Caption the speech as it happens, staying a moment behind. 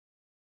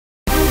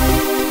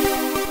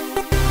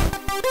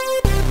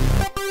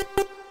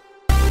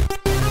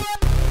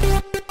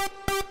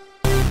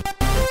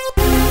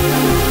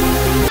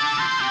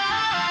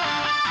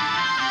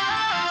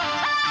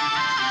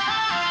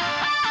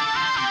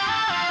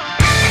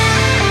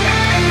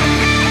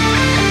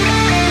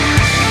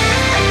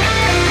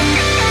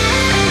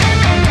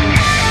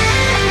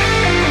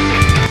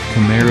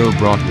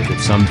brought with it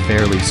some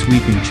fairly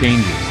sweeping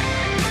changes.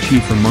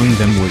 Chief among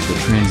them was the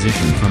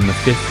transition from the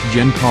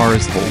 5th-gen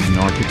car's Holden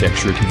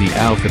architecture to the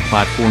Alpha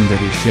platform that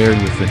is shared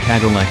with the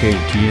Cadillac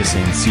ATS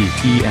and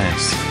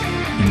CTS.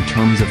 In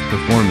terms of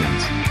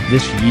performance,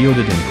 this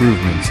yielded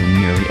improvements in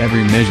nearly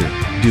every measure,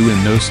 due in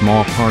no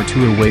small part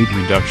to a weight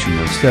reduction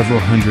of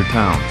several hundred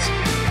pounds.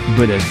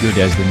 But as good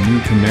as the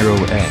new Camaro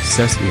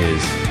SS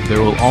is,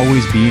 there will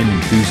always be an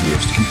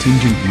enthusiast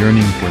contingent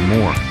yearning for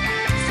more.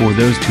 For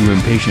those too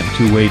impatient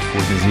to wait for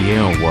the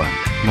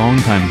ZL1,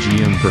 longtime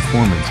GM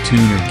performance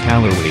tuner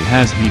Callaway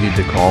has heeded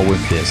the call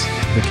with this,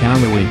 the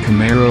Callaway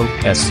Camaro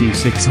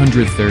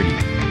SC630.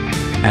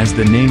 As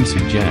the name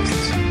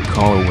suggests,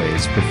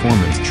 Callaway's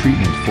performance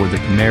treatment for the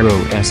Camaro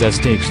SS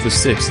takes the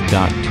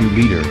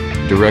 6.2-liter,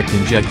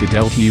 direct-injected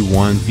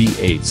LT1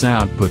 V8's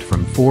output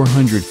from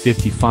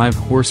 455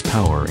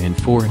 horsepower and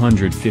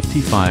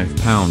 455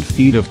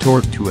 pound-feet of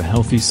torque to a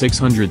healthy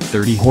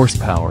 630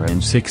 horsepower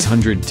and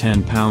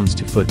 610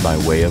 pounds-to-foot by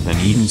way of an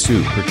Eaton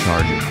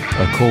supercharger,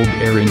 a cold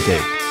air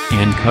intake,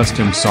 and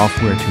custom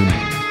software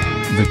tuning.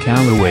 The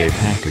Callaway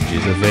package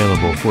is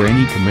available for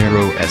any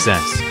Camaro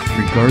SS,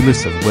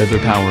 regardless of whether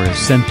power is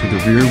sent to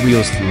the rear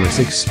wheels through a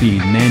 6-speed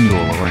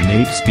manual or an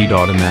 8-speed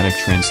automatic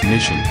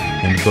transmission,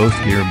 and both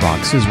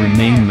gearboxes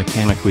remain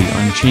mechanically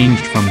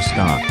unchanged from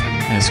stock,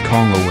 as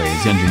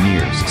Callaway's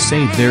engineers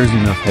say there's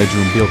enough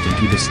headroom built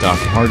into the stock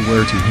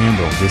hardware to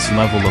handle this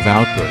level of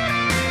output.